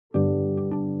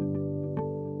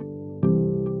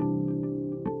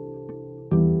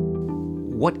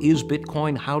What is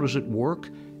Bitcoin? How does it work?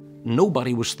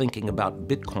 Nobody was thinking about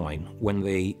Bitcoin when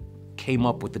they came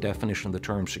up with the definition of the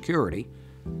term security,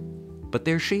 but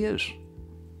there she is.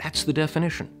 That's the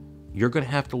definition. You're going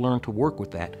to have to learn to work with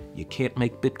that. You can't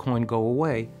make Bitcoin go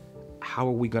away. How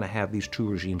are we going to have these two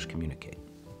regimes communicate?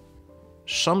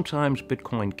 Sometimes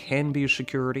Bitcoin can be a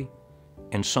security,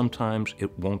 and sometimes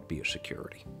it won't be a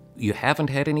security. You haven't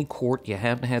had any court, you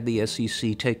haven't had the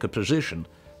SEC take a position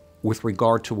with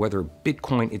regard to whether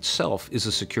Bitcoin itself is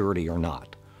a security or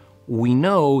not. We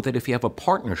know that if you have a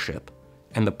partnership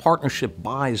and the partnership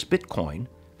buys Bitcoin,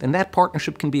 then that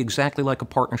partnership can be exactly like a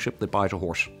partnership that buys a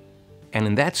horse. And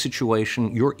in that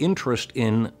situation, your interest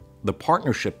in the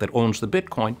partnership that owns the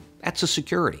Bitcoin, that's a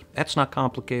security. That's not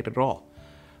complicated at all.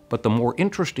 But the more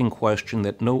interesting question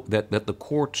that the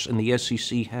courts and the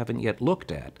SEC haven't yet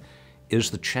looked at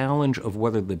is the challenge of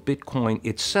whether the Bitcoin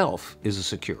itself is a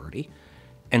security.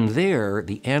 And there,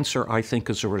 the answer, I think,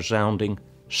 is a resounding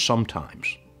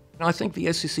sometimes. Now, I think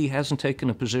the SEC hasn't taken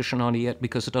a position on it yet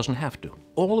because it doesn't have to.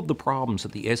 All of the problems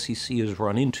that the SEC has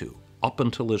run into up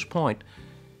until this point,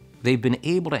 they've been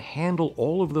able to handle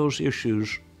all of those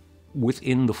issues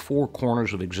within the four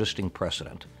corners of existing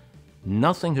precedent.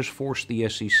 Nothing has forced the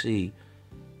SEC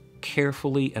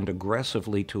carefully and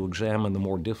aggressively to examine the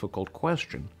more difficult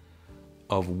question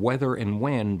of whether and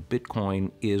when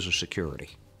Bitcoin is a security.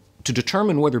 To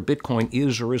determine whether Bitcoin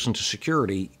is or isn't a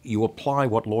security, you apply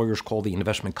what lawyers call the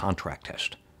investment contract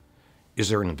test. Is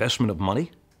there an investment of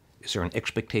money? Is there an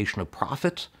expectation of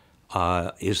profit?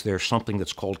 Is there something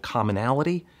that's called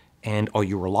commonality? And are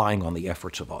you relying on the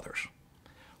efforts of others?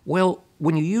 Well,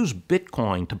 when you use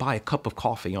Bitcoin to buy a cup of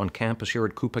coffee on campus here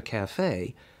at Coupa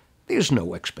Cafe, there's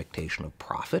no expectation of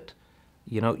profit.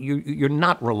 You know, you're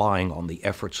not relying on the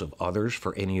efforts of others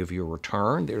for any of your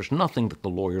return. There's nothing that the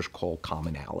lawyers call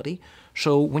commonality.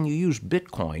 So when you use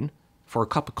Bitcoin for a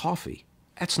cup of coffee,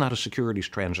 that's not a securities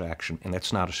transaction, and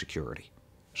that's not a security.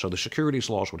 So the securities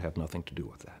laws would have nothing to do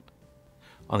with that.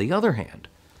 On the other hand,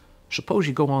 suppose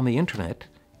you go on the internet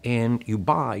and you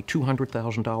buy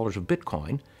 $200,000 of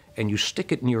Bitcoin and you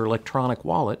stick it in your electronic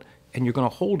wallet and you're going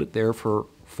to hold it there for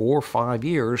 4 or 5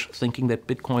 years thinking that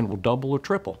Bitcoin will double or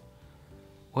triple.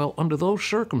 Well, under those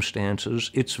circumstances,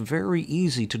 it's very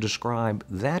easy to describe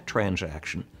that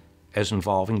transaction as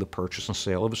involving the purchase and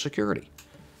sale of a security.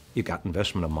 You've got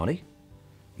investment of money.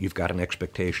 You've got an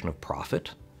expectation of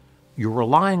profit. You're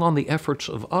relying on the efforts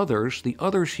of others. The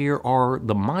others here are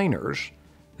the miners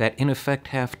that, in effect,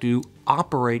 have to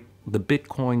operate the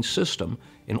Bitcoin system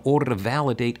in order to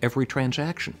validate every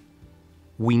transaction.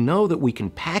 We know that we can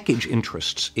package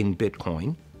interests in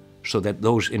Bitcoin so that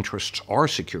those interests are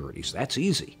securities. That's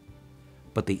easy.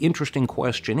 But the interesting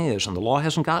question is, and the law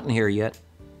hasn't gotten here yet,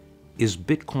 is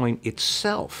Bitcoin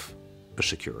itself a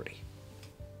security?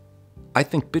 I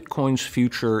think Bitcoin's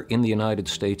future in the United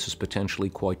States is potentially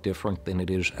quite different than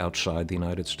it is outside the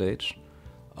United States.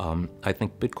 I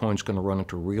think Bitcoin's going to run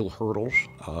into real hurdles,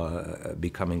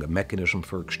 becoming a mechanism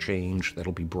for exchange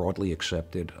that'll be broadly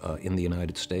accepted in the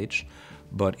United States.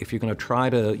 But if you're going to try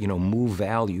to, move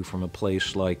value from a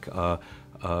place like,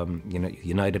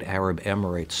 United Arab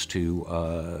Emirates to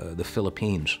the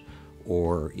Philippines,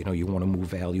 or, you want to move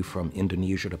value from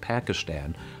Indonesia to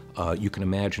Pakistan, you can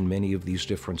imagine many of these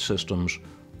different systems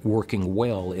working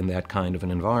well in that kind of an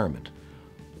environment.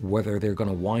 Whether they're going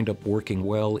to wind up working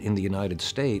well in the United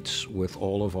States with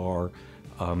all of our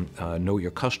know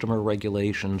your customer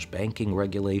regulations, banking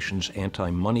regulations,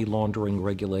 anti-money laundering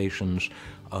regulations,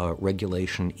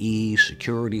 Regulation E,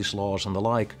 securities laws, and the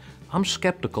like, I'm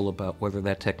skeptical about whether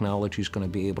that technology is going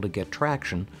to be able to get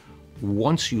traction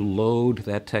once you load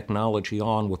that technology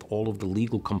on with all of the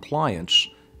legal compliance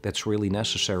that's really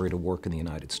necessary to work in the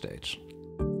United States.